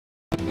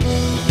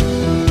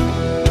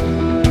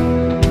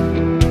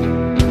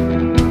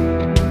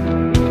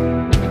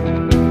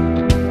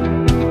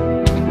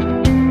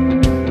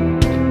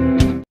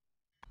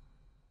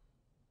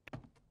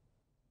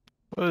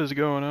What is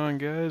going on,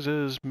 guys? It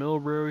is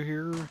Milbro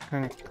here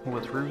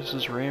with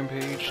Rufus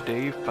Rampage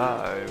Day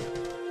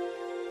 5.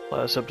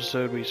 Last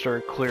episode we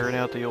started clearing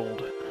out the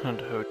old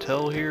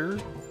hotel here,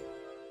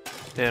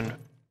 and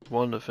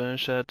wanted to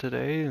finish that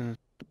today, and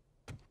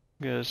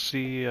gonna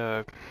see,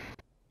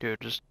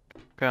 just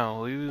kind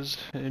of lose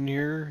in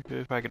here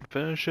if I can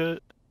finish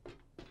it.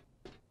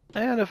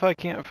 And if I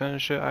can't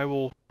finish it, I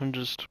will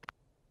just,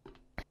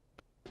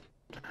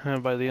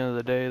 by the end of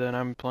the day, then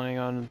I'm planning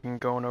on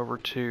going over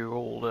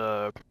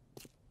to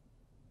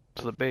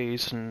to the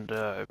base, and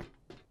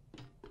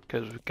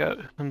because we've got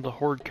the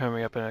hoard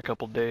coming up in a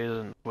couple days,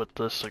 and with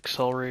this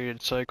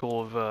accelerated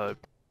cycle of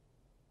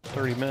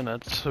 30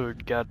 minutes, so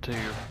we've got to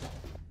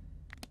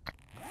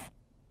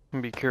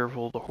be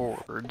careful of the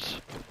hordes.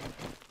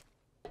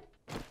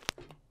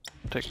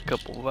 Take a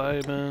couple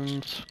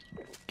vitamins,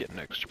 get an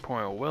extra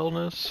point of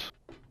wellness.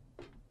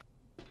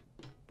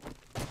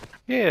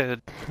 Yeah,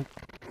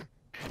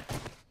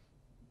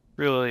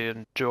 really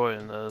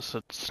enjoying this.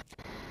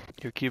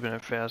 You're keeping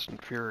it fast and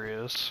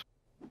furious.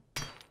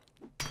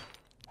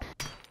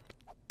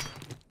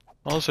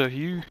 Also, if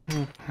you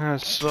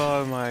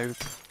saw my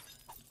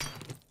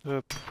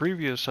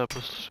previous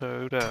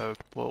episode,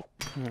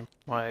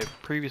 my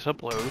previous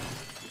upload,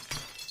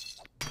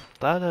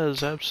 that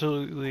has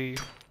absolutely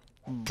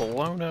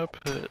blown up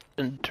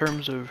in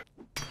terms of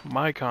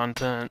my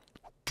content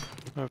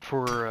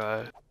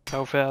for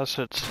how fast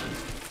it's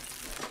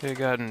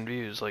gotten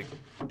views.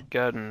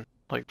 Gotten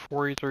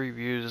 43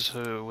 views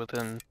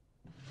within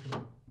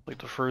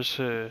the first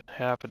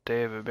half a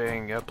day of it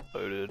being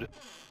uploaded,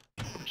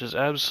 which is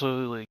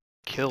absolutely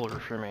killer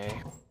for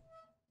me.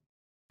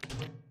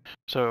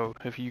 So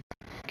if you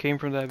came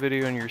from that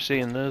video and you're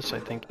seeing this, I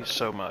thank you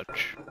so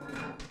much.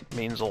 It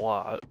means a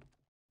lot.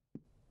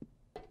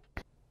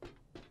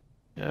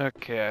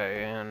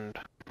 Okay, and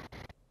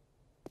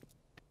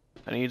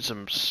I need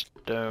some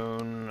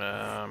stone.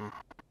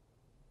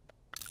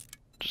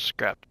 Just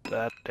scrap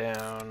that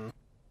down.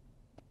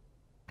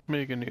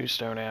 Make a new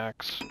stone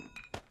axe.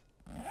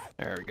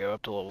 There we go,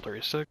 up to level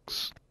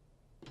 36.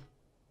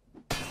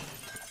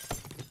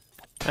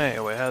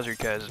 Anyway, how's your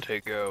guys' day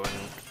going?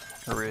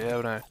 Are we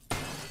having a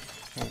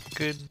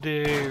good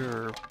day,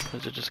 or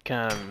is it just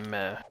kind of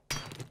meh?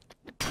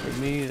 For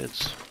me,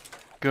 it's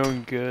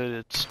going good.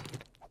 It's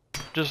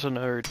just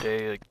another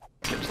day that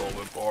gets a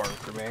little bit boring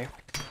for me.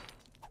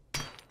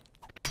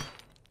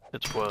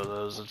 It's one of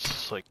those, it's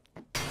just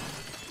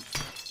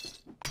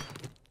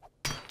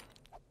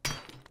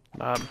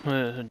not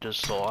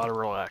just a lot of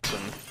relaxing.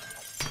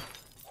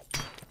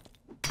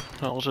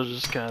 Also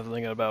just kind of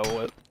thinking about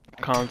what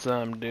content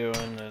I'm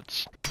doing.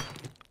 It's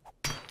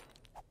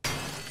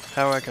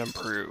how I can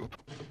improve.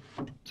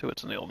 See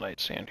what's in the old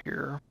nightstand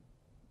here.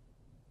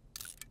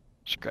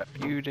 Scrap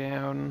you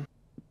down.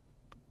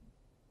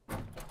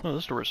 Oh,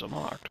 this door's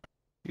unlocked.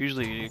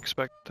 Usually you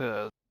expect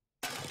this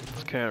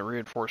kind of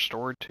reinforced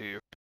door to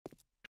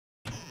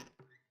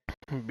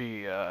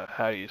be,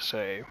 how do you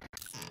say,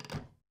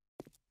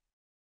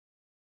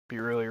 be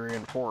really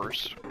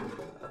reinforced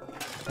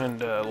and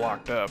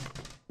locked up.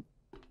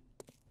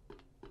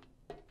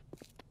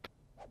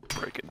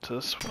 Break into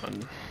this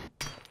one.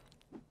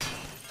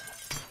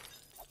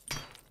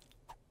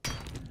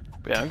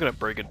 But yeah, I'm gonna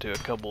break into a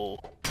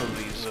couple of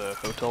these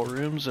hotel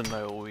rooms, and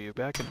I will be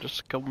back in just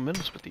a couple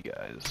minutes with you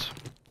guys.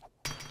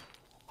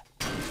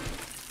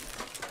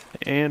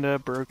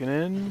 And broken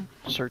in.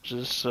 Search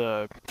this.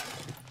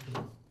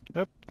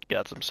 Yep,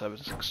 got some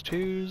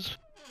 7.62s.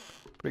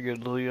 Pretty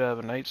good loot out of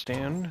a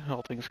nightstand,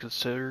 all things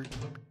considered.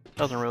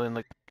 Nothing really in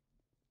the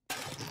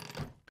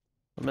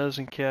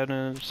medicine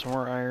cabinet. Some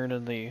more iron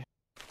in the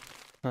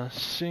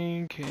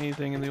sink.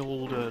 Anything in the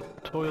old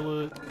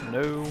toilet?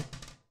 No.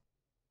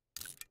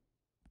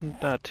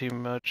 Not too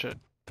much. I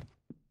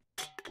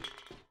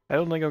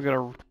don't think I'm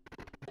gonna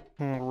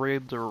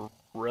raid the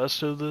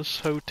rest of this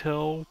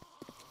hotel.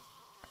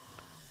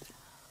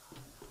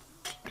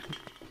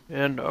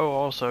 And oh,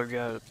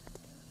 also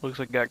looks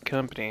like got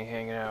company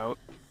hanging out.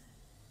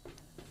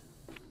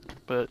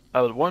 But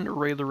I was wanting to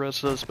raid the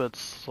rest of this, but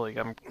it's like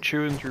I'm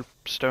chewing through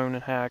stone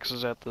and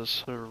axes at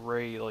this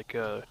rate, like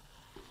they're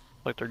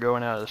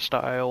going out of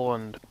style,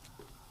 and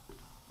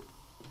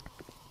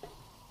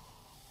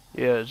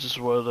yeah, it's just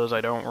one of those. I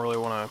don't really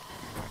want to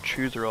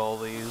chew through all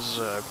these.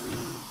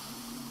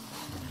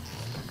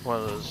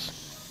 One of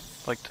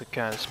those, like to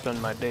kind of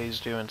spend my days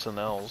doing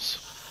something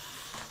else.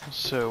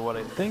 So what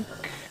I think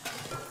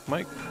I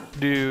might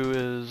do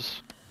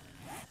is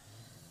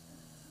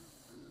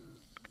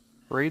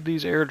raid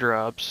these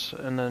airdrops,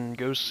 and then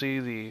go see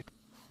the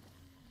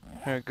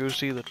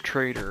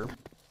trader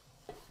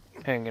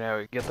hanging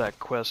out. Get that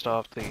quest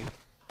off the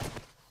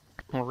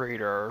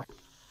radar.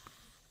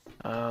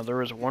 There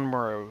was one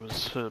more I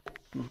was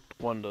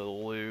wanted to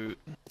loot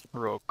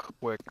real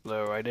quick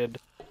though. I did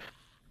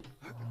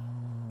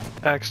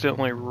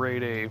accidentally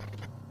raid a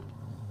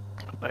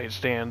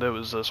nightstand. It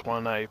was this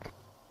one. I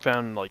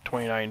found like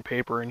 29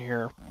 paper in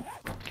here.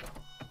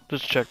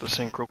 Just check the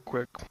sink real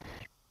quick.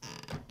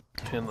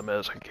 In the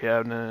medicine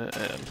cabinet,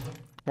 and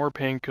more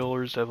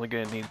painkillers, definitely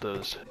gonna need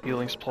those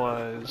healing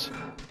supplies.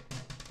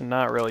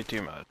 Not really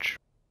too much.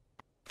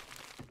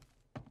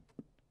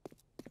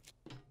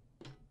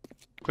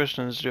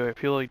 Question is, do I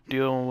feel like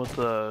dealing with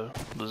the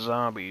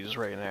zombies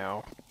right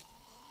now?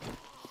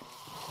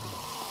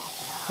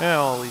 Yeah,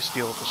 I'll at least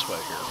deal with this way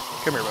here.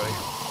 Come here, buddy.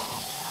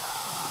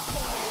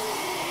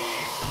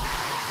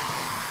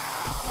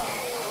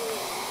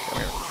 Come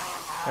here.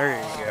 There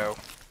you go.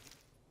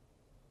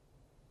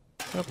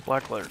 Oh,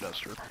 black leather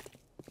duster.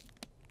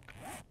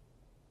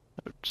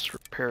 I'll just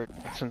repair it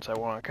since I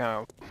want to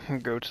kind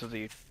of go to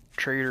the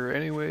trader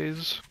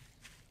anyways.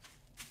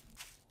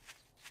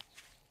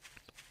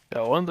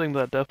 Yeah, one thing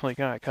that definitely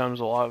kind of comes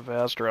a lot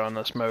faster on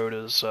this mode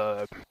is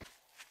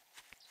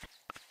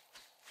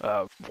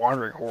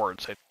wandering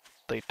hordes.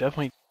 They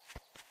definitely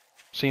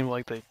seem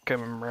like they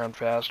come around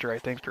faster. I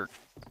think they're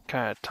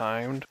kind of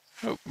timed.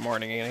 Oh,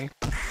 morning, Annie.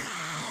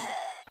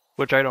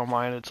 Which I don't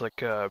mind. It's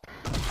like I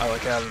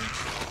like having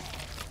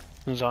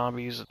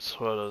zombies. It's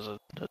what is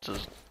it? It's a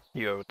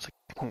it's a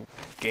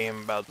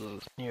game about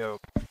the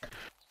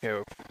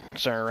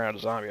centered around a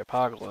zombie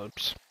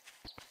apocalypse.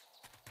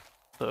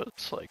 So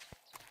it's like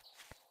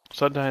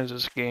sometimes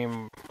this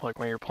game, like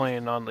when you're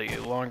playing on the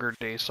longer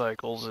day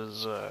cycles,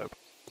 is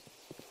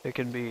it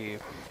can be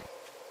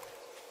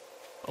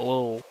a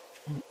little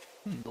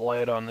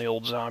light on the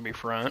old zombie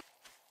front.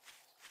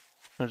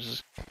 Which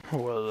is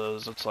one of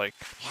those. It's like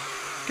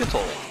gets a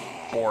little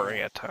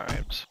boring at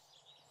times.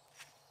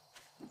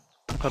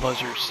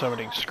 Unless you're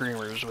summoning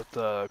screamers with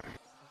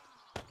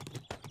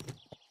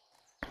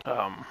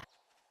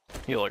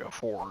like a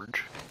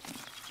forge.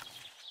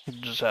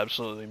 It just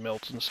absolutely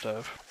melts and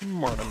stuff.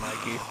 Morning,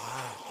 Mikey.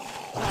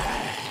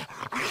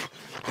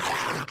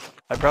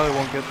 I probably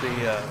won't get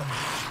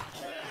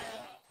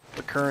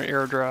the current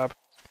airdrop.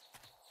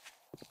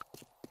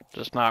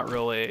 Just not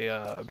really,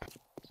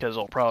 because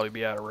it'll probably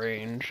be out of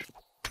range.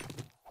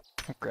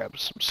 I'll grab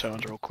some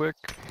stones real quick.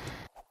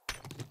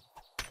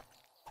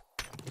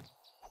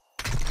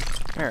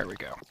 There we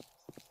go.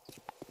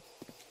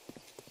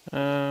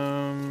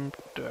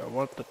 Do I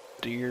want the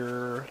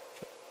deer?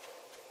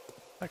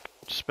 I could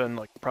spend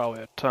like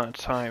probably a ton of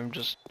time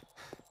just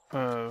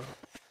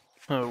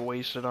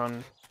wasted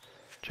on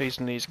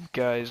chasing these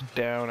guys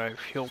down. I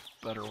feel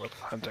better with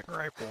a hunting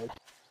rifle.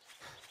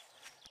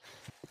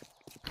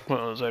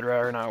 Well, I'd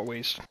rather not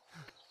waste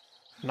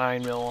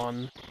 9 mil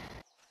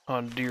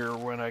on deer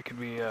when I could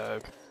be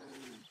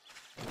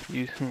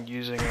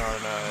using it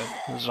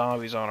on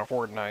zombies on a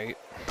horde night.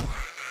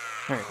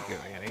 There you go,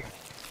 Annie.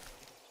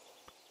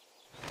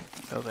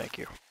 Oh, thank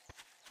you.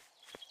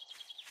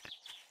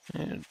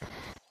 And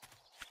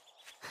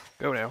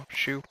go now,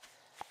 shoot.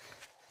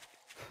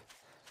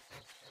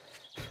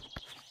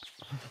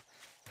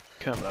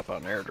 Coming up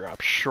on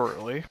airdrop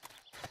shortly.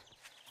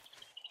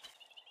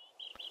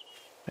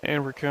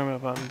 And we're coming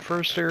up on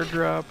first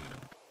airdrop.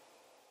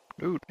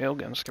 Ooh, nail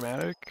gun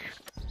schematic.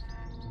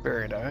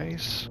 Very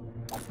nice.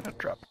 I'll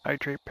drop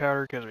nitrate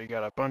powder because we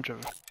got a bunch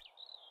of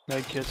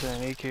medkits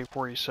and an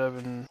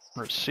AK-47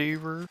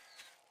 receiver.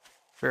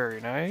 Very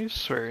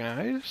nice, very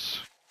nice.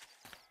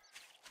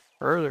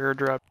 Our other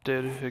airdrop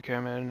did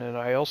come in, and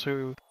I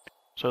also...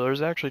 So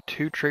there's actually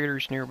 2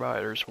 traders nearby.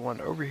 There's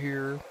one over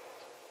here,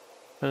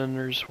 and then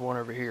there's one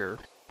over here.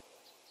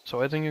 So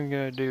what I think I'm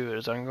going to do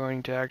is I'm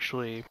going to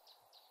actually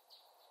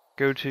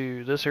go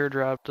to this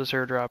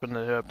airdrop, and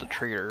then hit up the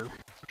trader.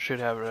 Should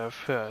have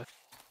enough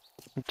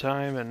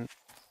time, and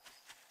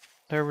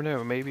never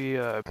know, maybe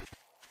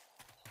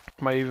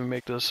might even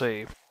make this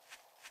a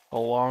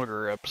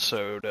longer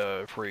episode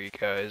for you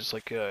guys,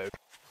 like it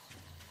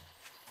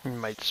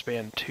might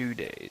span 2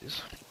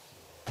 days.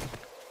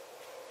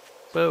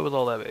 But with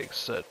all that being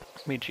said,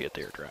 meet you at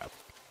the airdrop.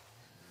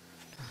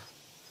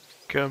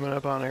 Coming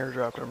up on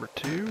airdrop number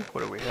 2,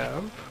 what do we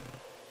have?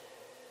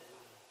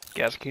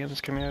 Gas cans,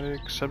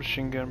 schematic,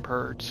 submachine gun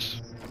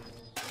parts,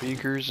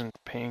 beakers, and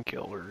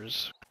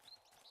painkillers.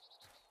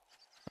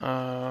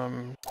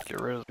 Get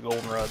rid of the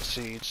goldenrod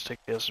seeds, take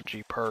the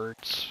SMG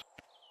parts.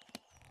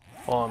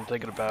 While I'm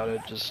thinking about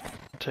it, just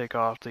take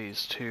off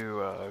these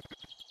 2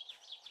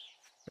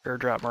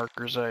 airdrop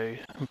markers I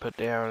put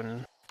down,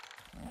 and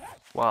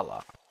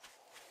voila.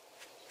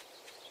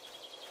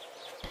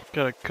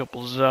 Got a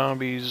couple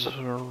zombies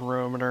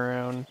roaming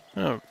around.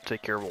 Oh,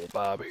 take care of old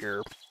Bob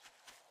here.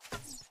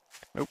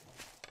 Nope,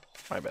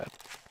 my bad.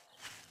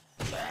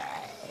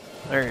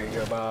 There you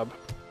go, Bob.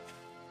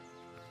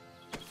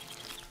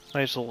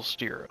 Nice little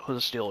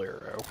steel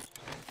arrow.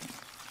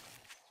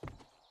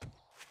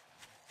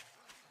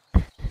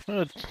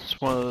 It's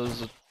one of those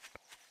that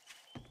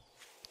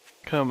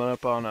coming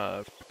up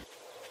on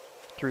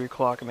 3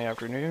 o'clock in the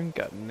afternoon.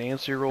 Got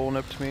Nancy rolling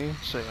up to me,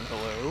 saying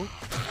hello.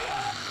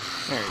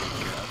 There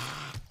you go.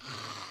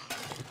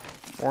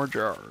 More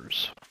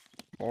jars.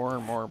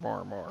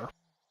 More.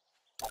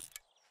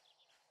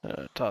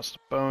 Toss the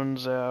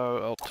bones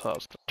out. I'll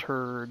toss the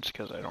turds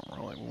because I don't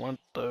really want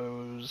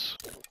those.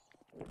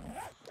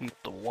 Eat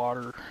the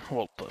water,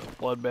 well, the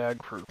blood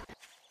bag for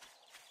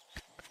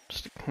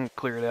just to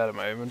clear it out of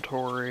my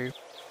inventory.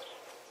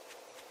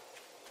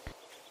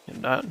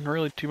 And not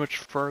really too much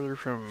farther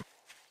from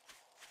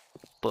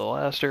the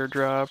last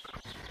airdrop.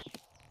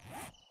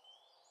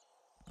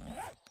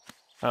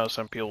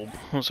 Some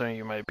of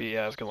you might be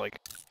asking, like,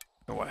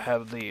 what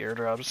have the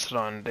airdrops sit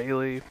on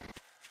daily?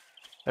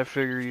 I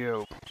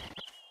figure,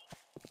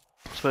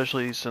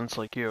 especially since,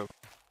 like,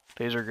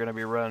 days are gonna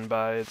be run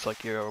by, it's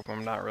like,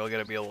 I'm not really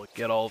gonna be able to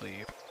get all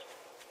the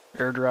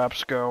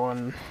airdrops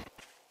going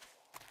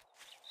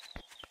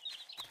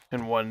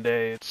in one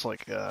day. It's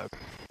like,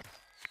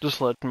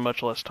 just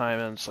much less time,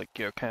 and it's like,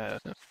 kind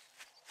of,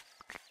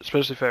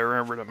 especially if I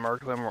remember to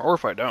mark them, or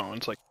if I don't,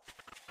 it's like,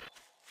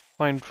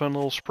 find fun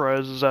little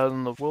surprises out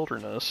in the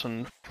wilderness,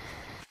 and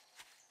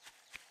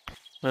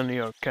then,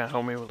 kind of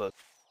help me with a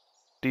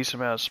decent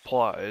amount of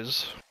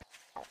supplies.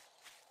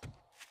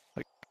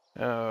 Like,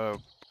 oh,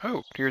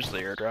 here's the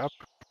airdrop.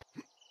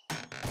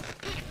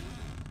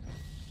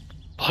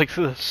 Like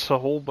this, a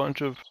whole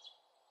bunch of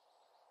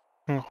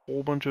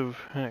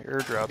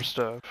airdrop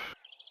stuff.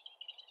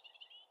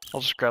 I'll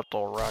just grab the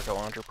rocket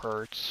launcher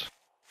parts.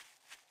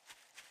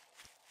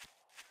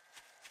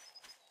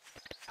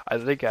 I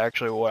think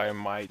actually what I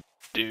might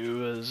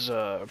do is,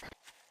 I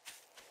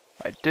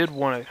did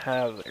want to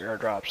have the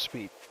airdrops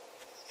be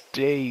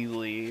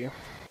daily.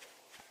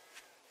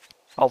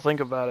 I'll think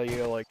about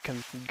it, like,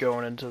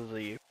 going into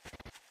the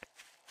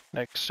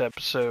next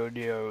episode,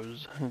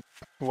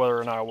 whether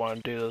or not I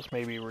want to do this,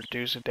 maybe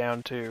reduce it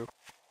down to,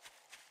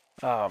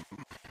 an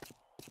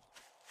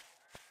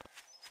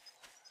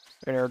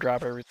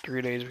airdrop every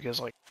 3 days, because,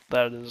 like,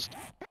 that is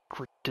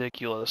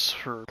ridiculous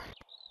for,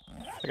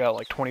 I got,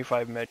 like,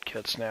 25 med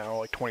kits now,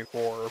 like,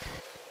 24.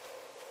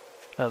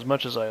 As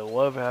much as I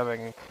love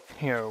having,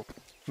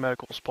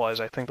 medical supplies,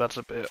 I think that's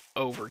a bit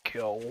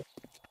overkill.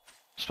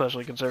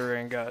 Especially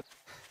considering I got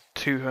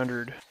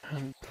 200%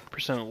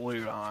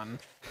 loot on.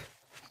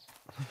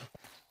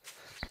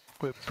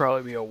 Would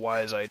probably be a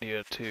wise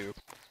idea to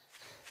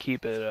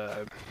keep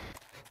it,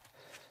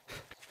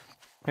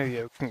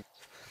 maybe,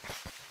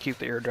 keep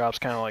the airdrops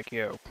kind of like,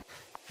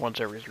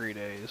 once every 3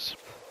 days.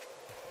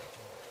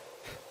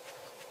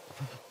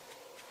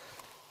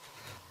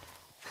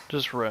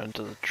 Just run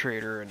to the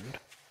trader and,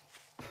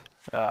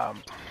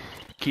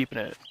 keeping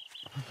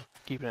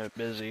it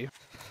busy.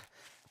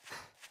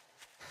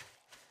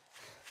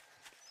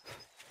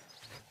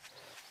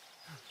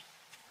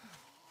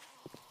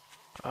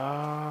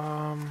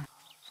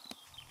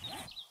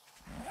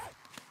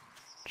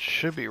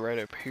 Should be right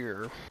up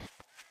here.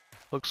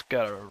 Looks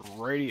got a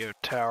radio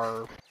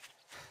tower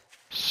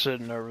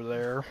sitting over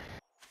there.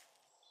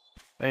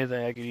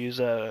 Anything, I could use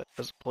that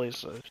as a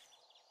place to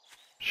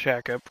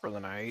shack up for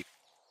the night.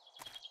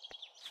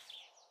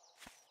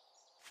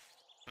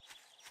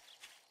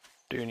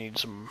 Do need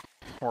some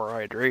more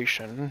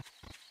hydration.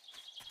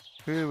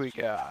 Who do we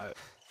got?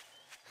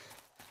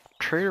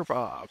 Trader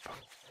Bob.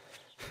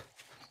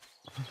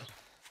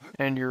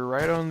 And you're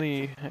right on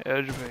the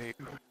edge of a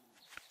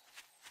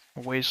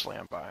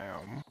wasteland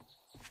biome.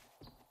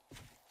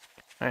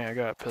 Hey, I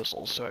got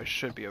pistols, so I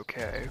should be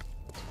okay.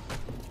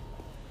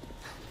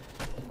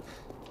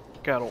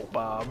 Got old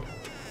Bob.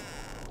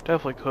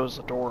 Definitely close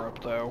the door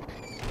up, though.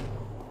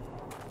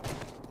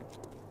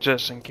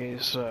 Just in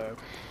case,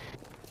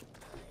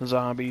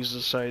 zombies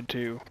decide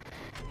to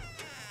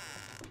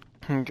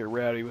get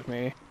rowdy with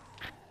me.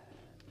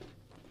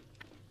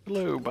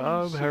 Hello,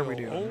 Bob. How are we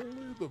doing?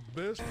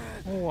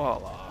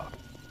 Voila.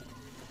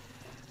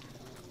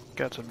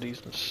 Got some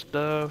decent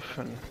stuff,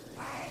 and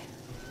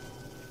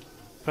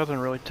nothing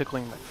really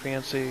tickling my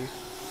fancy.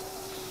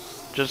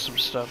 Just some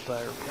stuff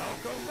that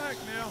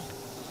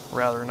I'd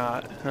rather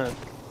not.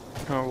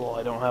 Well,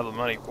 I don't have the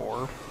money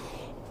for.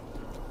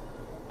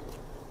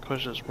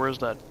 Question is, where's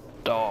that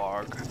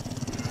dog?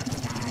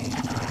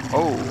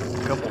 Oh,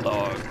 a couple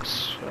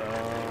dogs.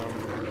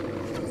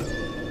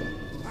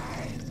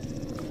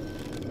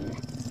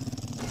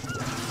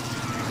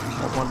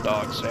 Well, one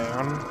dog's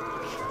down.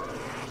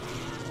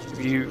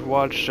 If you've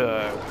watched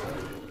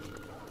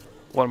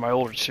one of my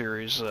older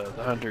series, The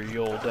Hunter,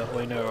 you'll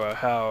definitely know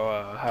how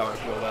I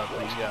feel about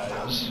these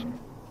guys.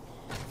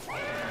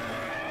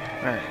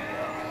 There you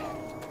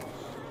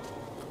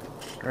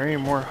go. There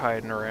ain't more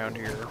hiding around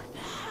here.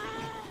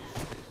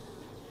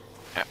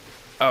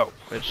 Oh,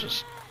 it's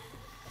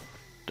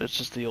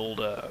just the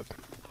old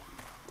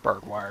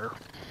barbed wire.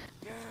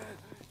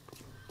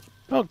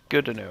 Well,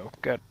 good to know.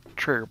 Got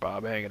Trader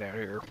Bob hanging out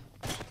here.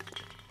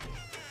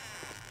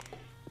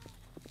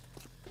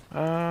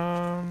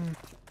 I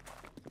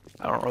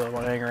don't really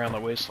want to hang around the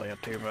wasteland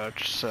too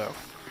much, so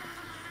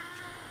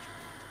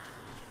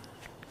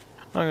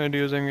what I'm gonna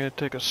do is I'm gonna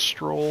take a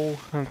stroll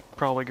and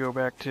probably go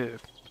back to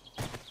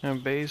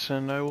base,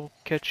 and I will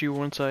catch you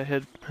once I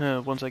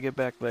get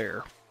back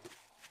there.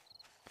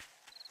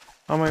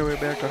 On my way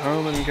back to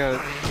home, and got a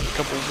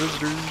couple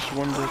visitors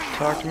wanted to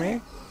talk to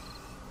me.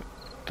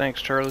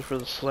 Thanks, Charlie, for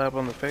the slap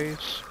on the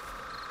face.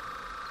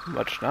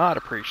 Much not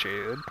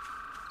appreciated.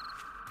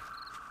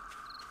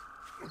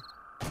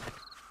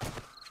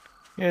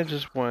 Yeah,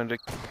 just wanted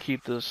to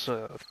keep this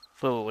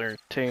little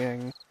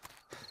entertaining.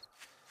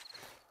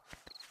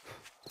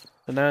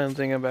 Another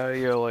thing about it,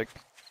 you know, like,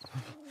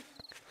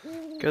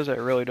 because I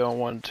really don't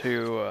want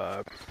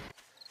to,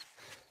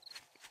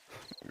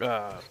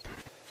 what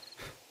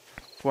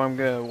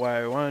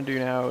I want to do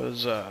now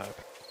is,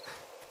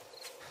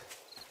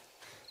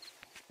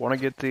 want to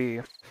get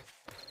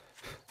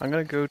I'm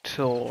gonna go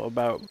till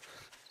about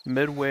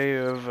midway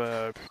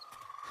of,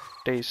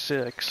 day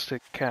 6 to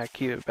kind of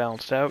keep it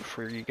balanced out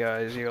for you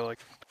guys, you know, like,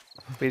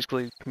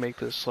 basically make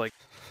this, like,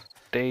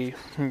 day,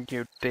 you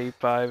know, day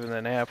 5 and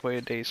then halfway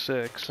to day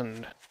 6,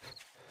 and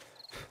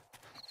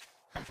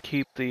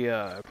keep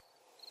and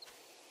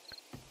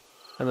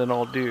then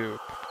I'll do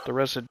the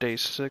rest of day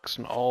 6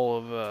 and all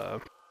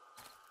of,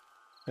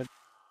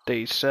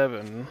 day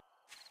 7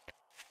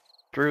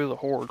 through the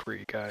Horde for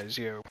you guys,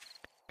 you know,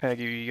 kind of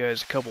give you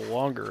guys a couple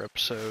longer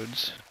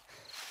episodes.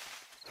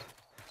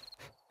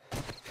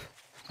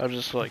 I'll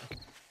just, like,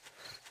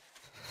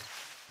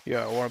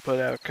 yeah, I want to put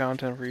out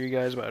content for you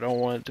guys, but I don't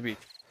want it to be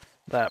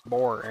that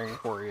boring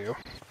for you.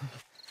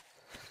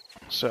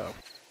 So,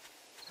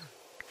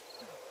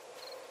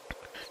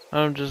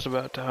 I'm just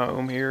about to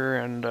home here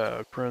and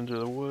run through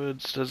the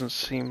woods. Doesn't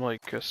seem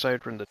like,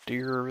 aside from the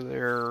deer over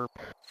there,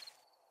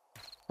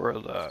 or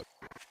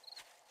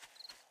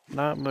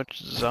not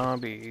much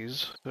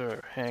zombies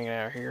are hanging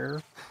out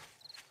here.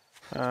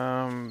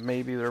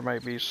 Maybe there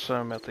might be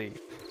some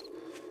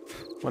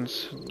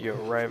once you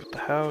arrive at the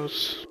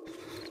house.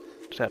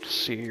 Just have to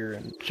see here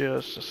in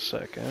just a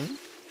second.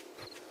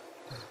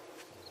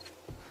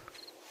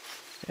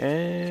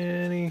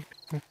 Any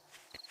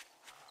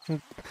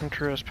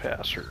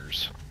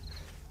trespassers?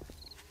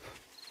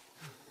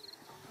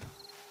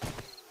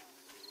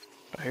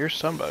 I hear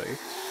somebody.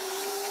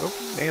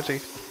 Oh, Nancy.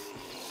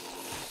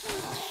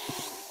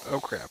 Oh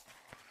crap.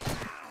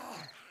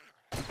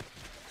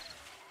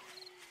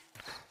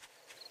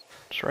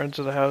 Just run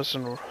to the house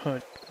and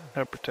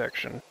have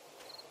protection.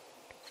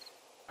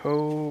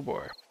 Oh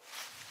boy.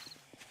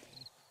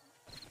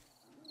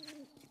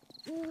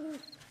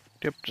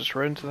 Yep, just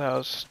run into the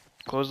house,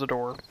 close the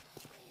door.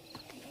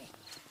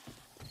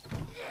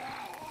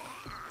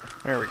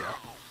 There we go.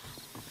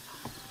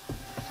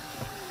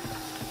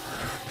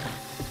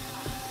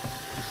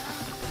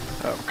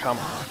 Oh, come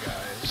on,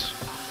 guys.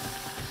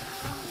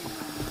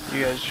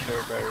 You guys should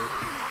know better.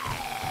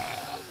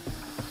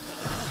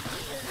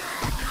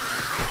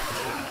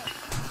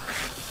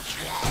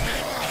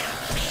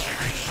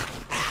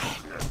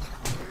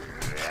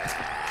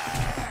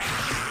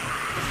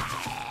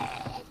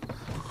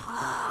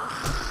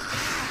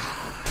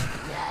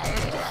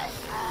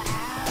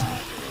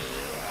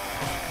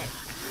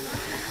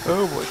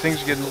 Oh boy,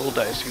 things are getting a little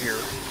dicey here.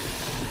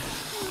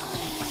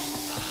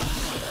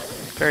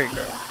 There you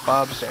go.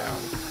 Bob's down.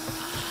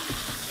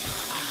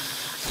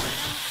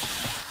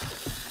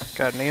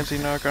 Got Nancy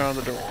knocking on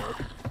the door.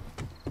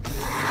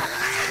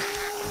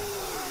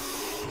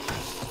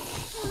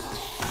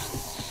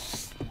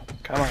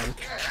 Come on.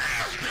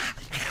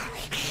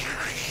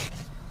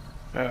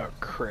 Oh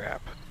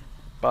crap.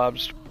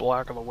 Bob's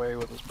blocking the way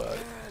with his butt.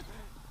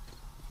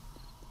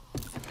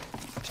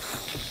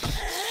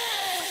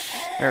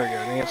 There we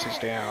go, Nancy's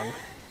down.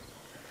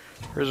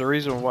 There's a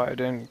reason why I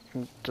didn't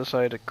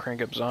decide to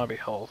crank up zombie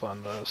health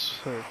on this.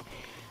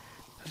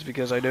 It's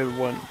because I did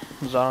want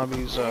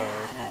zombies, being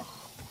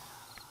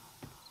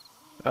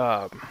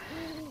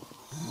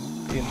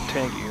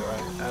tanky, or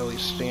at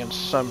least stand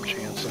some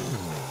chance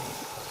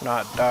of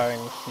not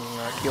dying,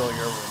 not killing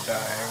everyone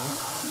dying.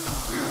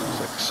 It's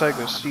like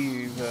Psycho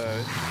Steve,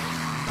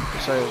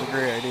 decided it was a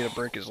great idea to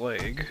break his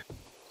leg.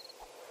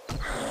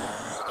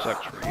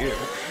 Sucks for you.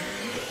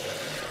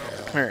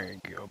 There you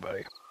go,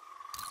 buddy.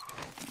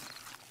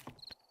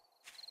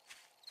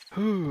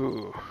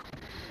 Whew.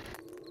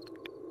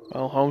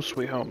 Well, home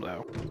sweet home,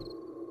 though.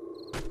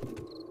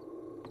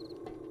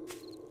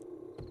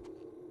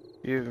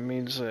 Even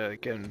means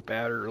getting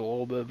battered a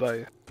little bit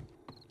by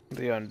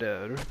the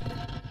undead.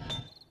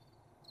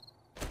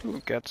 Ooh,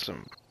 got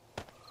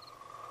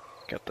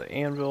the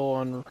anvil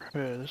on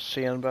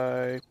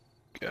standby.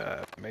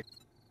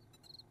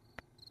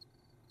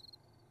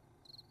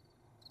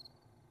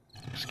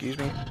 Excuse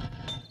me.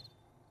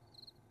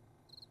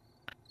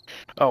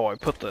 Oh, I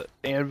put the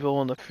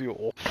anvil in the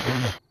fuel.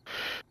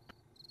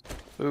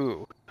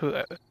 Ooh.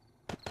 I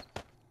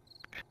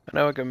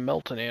know I can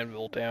melt an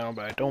anvil down,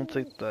 but I don't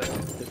think that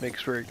it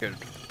makes very good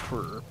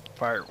for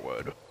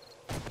firewood.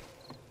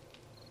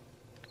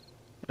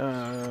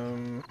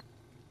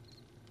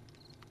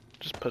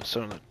 Just put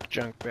some of the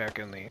junk back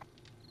in the...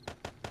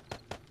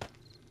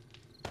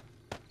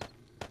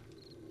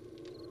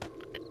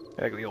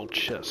 back of the old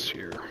chest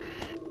here.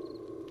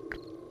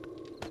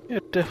 Yeah,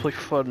 definitely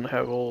fun to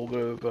have a little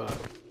bit of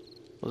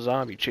a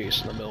zombie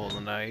chase in the middle of the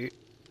night.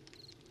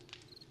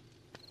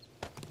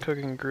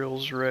 Cooking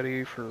grill's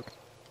ready for...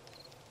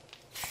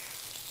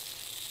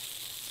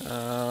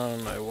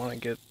 I want to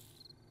get...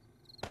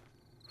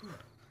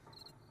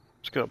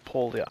 Just gonna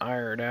pull the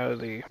iron out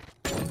of the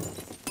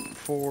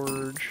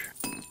forge.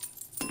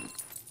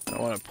 I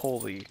want to pull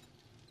the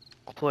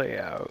clay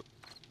out.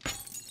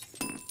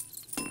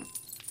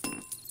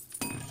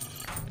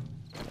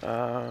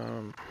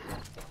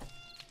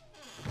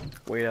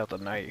 Wait out the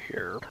night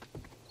here.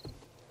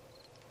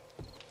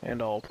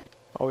 And I'll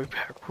be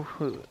back.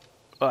 Well,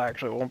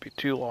 actually, it won't be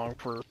too long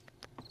for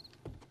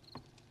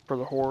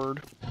the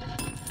hoard.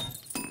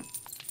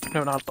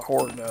 No, not the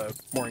hoard,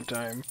 morning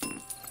time.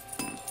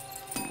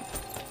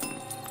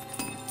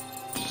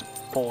 Just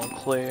pulling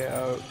clay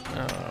out.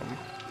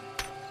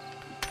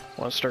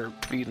 Want to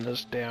start beating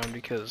this down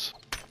because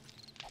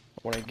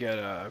I want to get,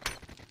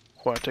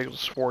 want to take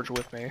this forge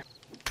with me.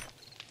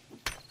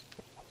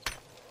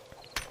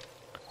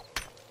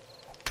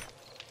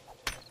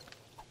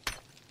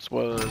 As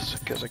well as,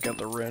 because I got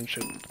the wrench,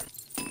 a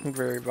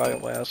very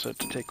vital asset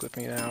to take with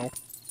me now.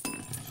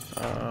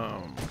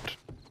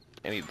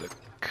 I need the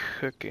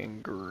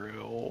cooking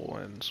grill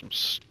and some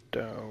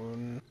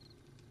stone.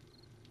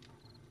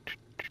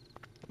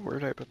 Where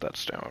did I put that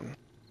stone?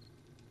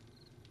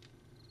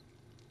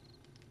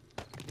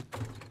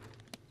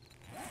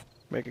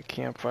 Make a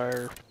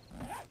campfire.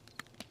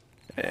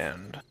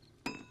 And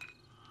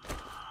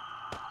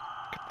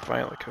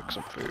finally cook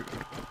some food.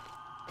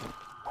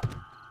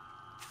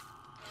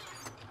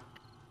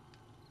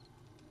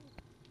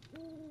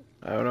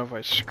 I don't know if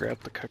I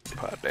scrapped the cook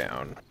pot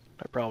down.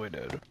 I probably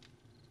did.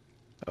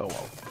 Oh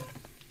well.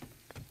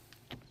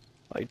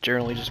 I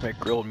generally just make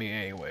grilled meat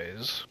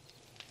anyways.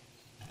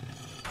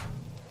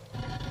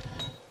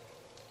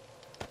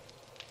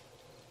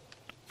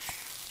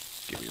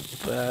 Give you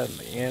that and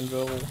the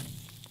anvil.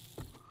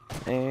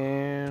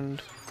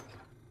 And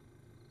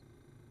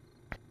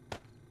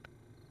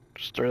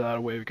just throw that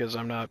away because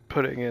I'm not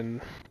putting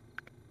in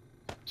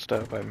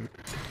stuff. I'm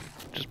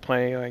just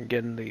planning on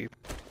getting the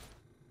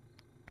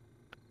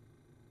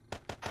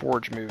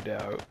forge moved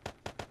out.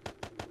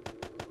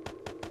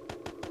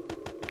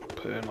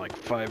 Put in like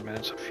 5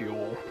 minutes of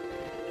fuel.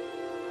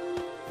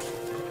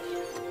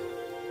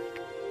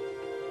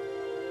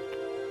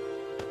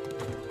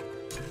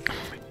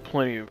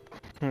 Plenty of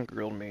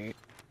grilled meat.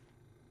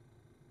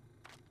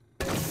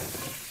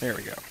 There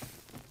we go.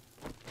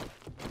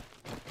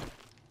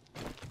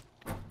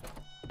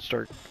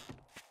 Let's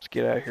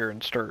get out here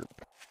and start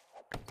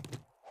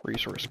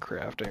resource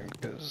crafting,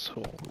 because,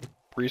 well,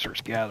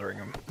 resource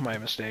gathering, my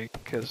mistake,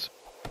 because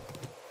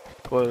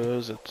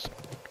it's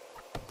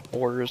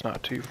ore is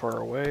not too far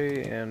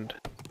away, and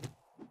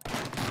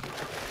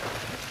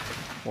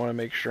want to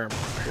make sure I'm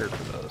prepared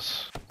for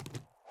this.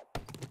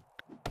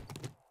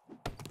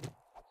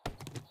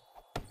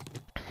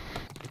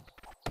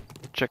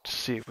 Check to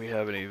see if we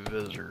have any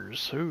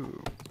visitors.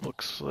 Ooh,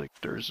 looks like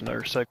there's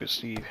another Psycho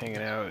Steve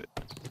hanging out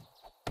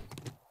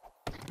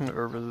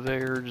over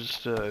there,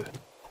 just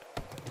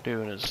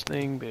doing his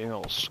thing, being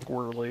all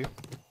squirrely.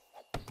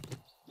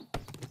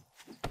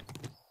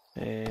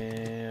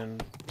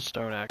 And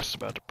stone axe is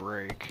about to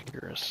break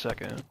here in a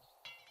second.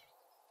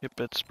 Yep,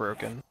 it's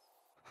broken.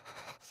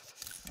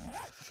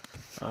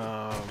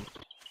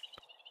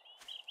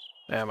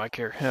 Yeah, my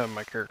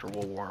character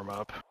will warm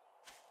up.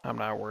 I'm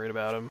not worried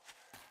about him.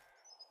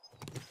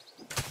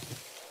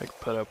 I can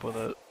put up with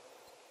it.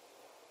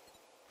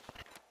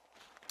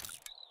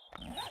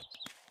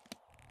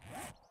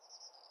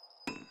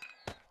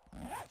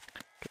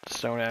 Get the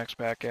stone axe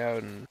back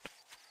out and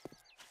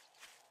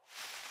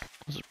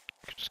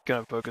just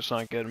gonna focus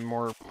on getting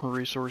more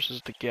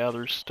resources to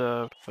gather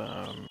stuff.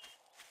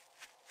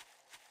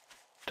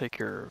 Take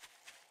care of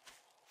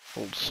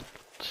old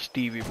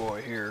Stevie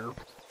boy here.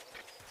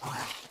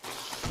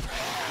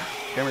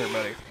 Come here,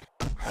 buddy.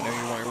 I know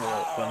you want your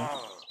wallet fun.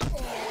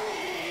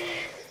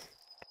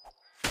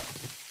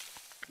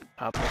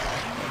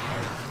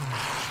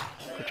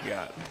 What you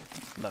got?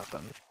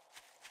 Nothing.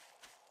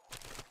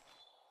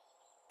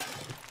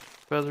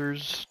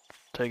 Feathers,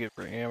 take it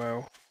for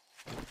ammo.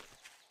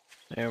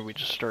 And we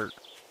just start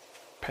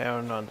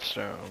pounding on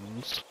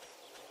stones.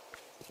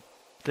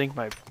 I think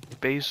my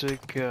basic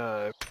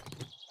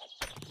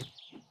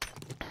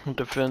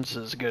defense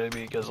is gonna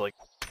be, because like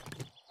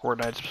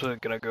Fortnite's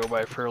gonna go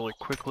by fairly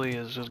quickly,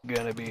 is just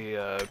gonna be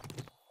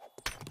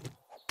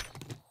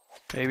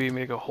maybe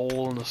make a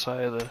hole in the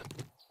side of the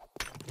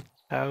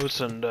house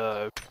and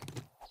or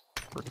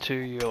two,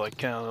 you like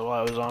kind of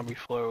allow zombie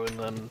flow, and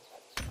then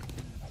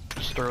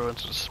just throw in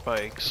some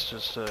spikes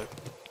just to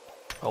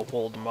help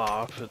hold them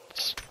off.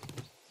 It's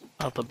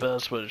not the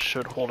best, but it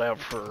should hold out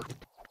for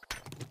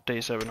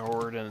day 7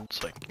 horde, and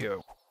it's like,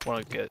 yo,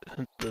 want to get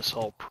this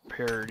all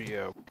prepared,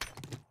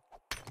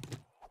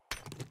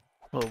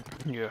 well,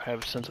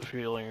 have a sense of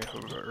feeling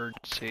of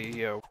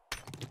urgency,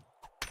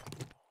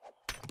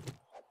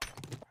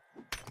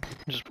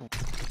 just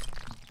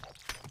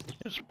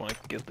want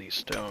to get these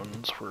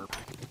stones for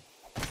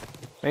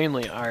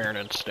mainly iron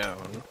and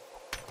stone,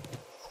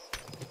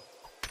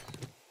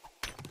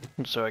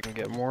 and so I can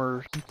get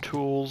more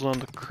tools on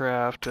the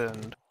craft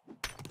and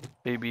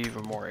maybe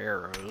even more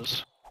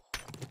arrows.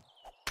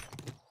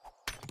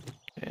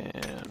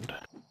 And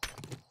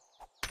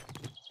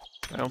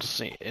I don't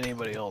see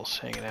anybody else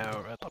hanging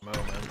out at the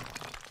moment.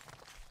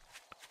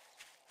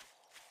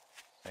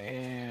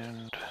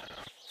 And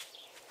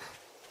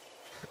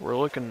we're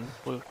looking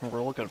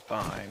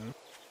fine.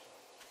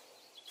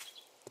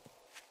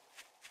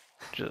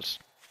 just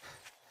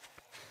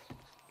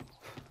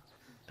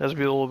has to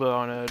be a little bit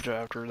on edge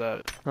after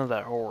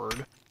that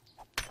hoard.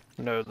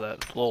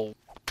 That little,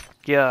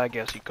 yeah, I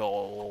guess you call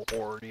it a little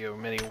hoard,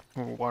 mini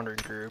wandering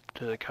group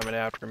to coming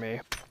after me.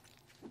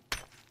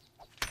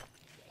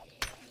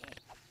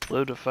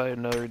 Live to fight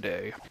another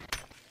day.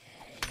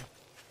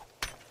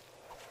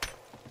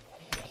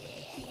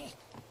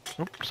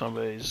 Oh,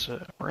 somebody's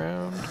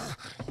around.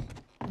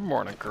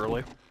 Morning,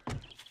 Curly.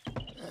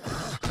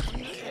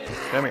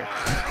 Come here.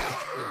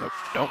 Nope,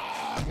 don't.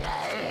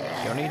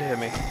 You don't need to hit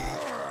me.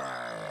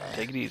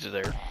 Take it easy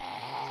there.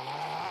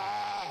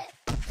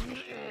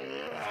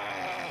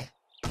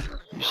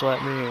 You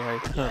slap me, I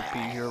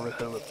beat you over the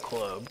head with a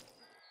club.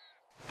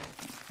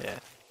 Yeah,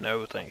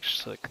 no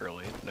thanks,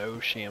 Curly. No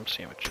sham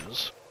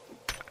sandwiches.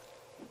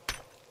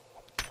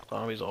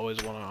 Zombies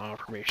always want to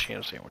offer me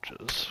sham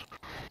sandwiches.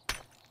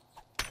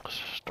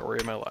 Story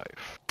of my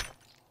life.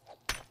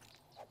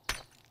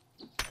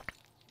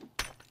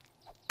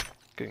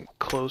 Getting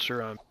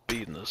closer on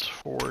beating this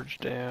forge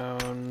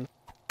down.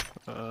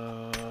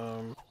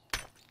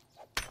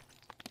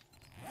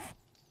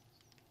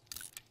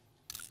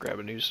 Grab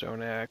a new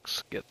stone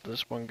axe, get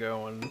this one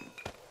going.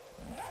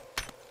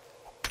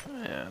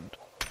 And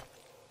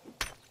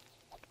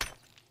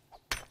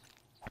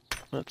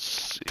let's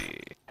see.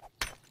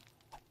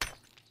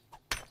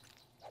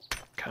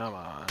 Come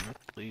on,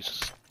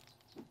 please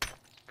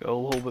go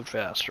a little bit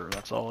faster.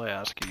 That's all I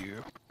ask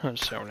you.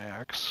 Stone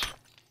axe.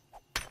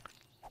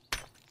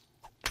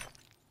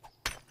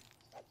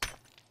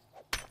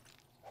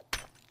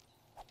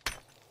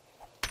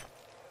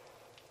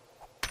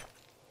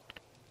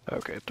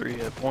 Okay, 3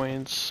 hit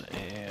points,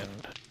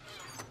 and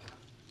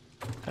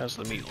how's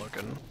the meat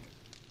looking?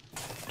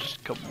 Just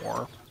a couple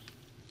more.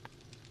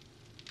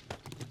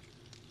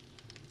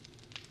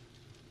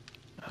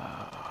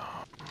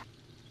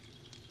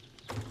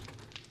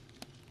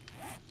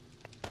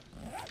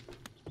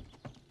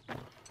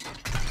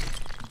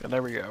 And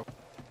there we go.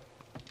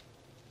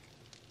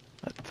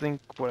 I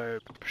think what I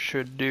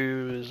should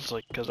do is,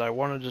 like, because I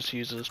want to just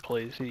use this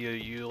place,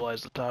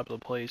 utilize the top of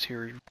the place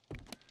here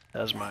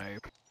as my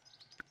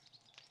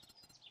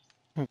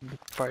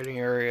fighting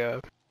area.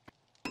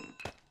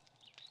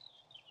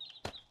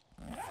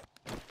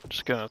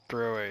 Just gonna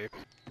throw a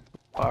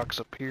box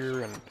up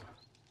here and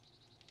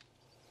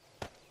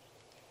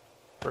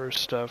throw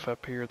stuff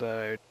up here that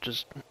I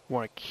just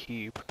want to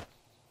keep.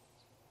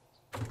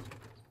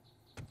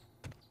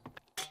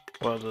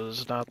 Well, this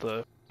is not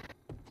the...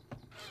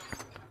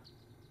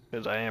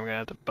 because I am gonna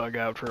have to bug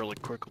out fairly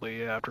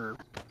quickly after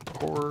the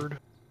horde.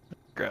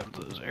 Grab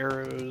those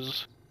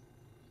arrows,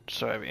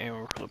 so I have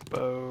ammo for the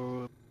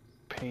bow,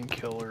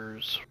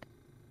 painkillers,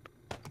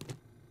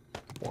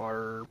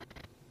 water,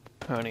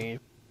 honey.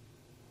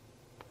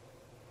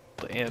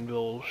 The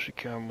anvil should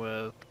come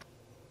with.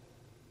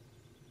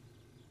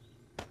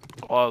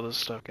 A lot of this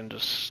stuff can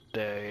just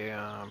stay.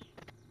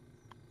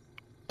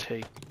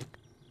 Take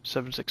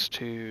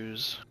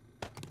 7.62s.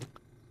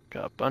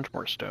 Got a bunch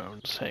more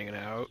stones hanging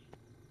out.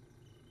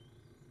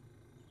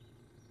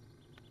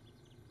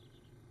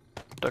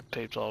 Duct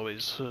tape's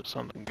always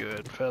something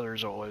good.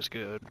 Feather's always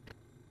good.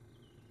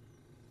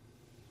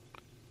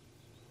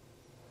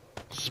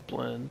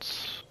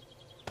 Splints.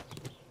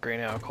 Grain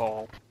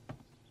alcohol.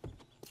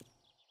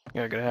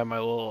 Yeah, I gotta have my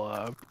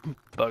little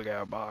bug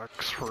out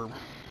box for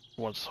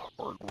once the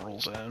horde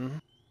rolls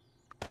in.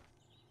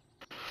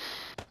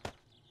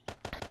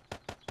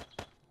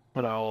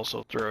 But I'll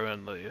also throw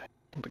in the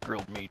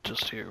grilled meat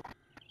just to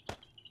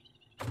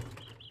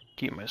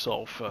keep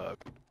myself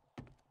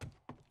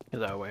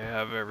that way I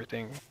have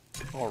everything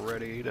all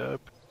readied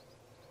up.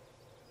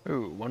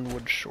 Ooh, 1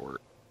 wood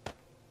short.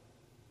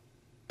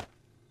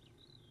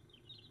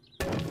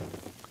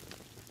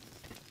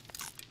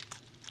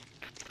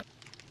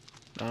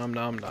 Nom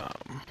nom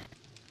nom.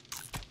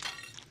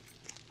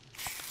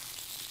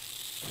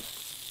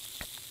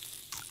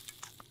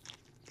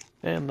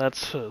 And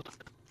that's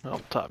that'll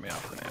top me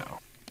off for now.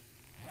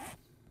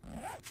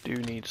 Do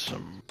need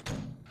some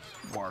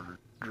water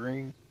to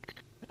drink.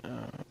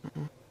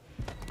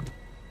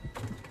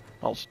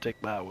 I'll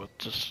stick that with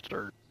just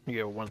start,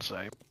 once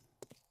I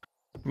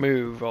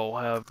move, I'll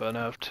have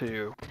enough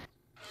to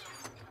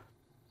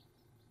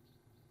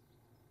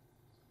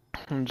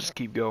just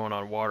keep going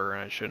on water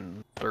and I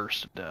shouldn't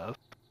thirst to death.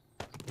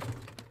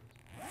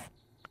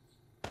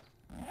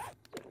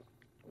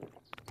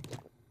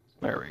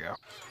 There we go.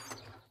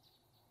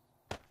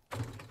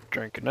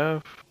 Drink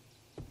enough.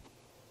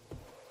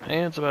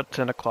 And it's about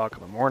 10 o'clock in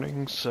the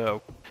morning,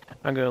 so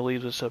I'm going to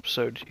leave this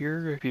episode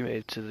here. If you made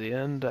it to the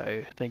end,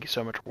 I thank you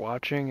so much for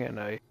watching, and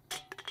I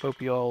hope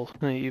you all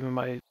even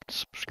might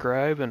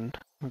subscribe and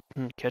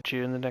catch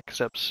you in the next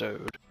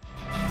episode.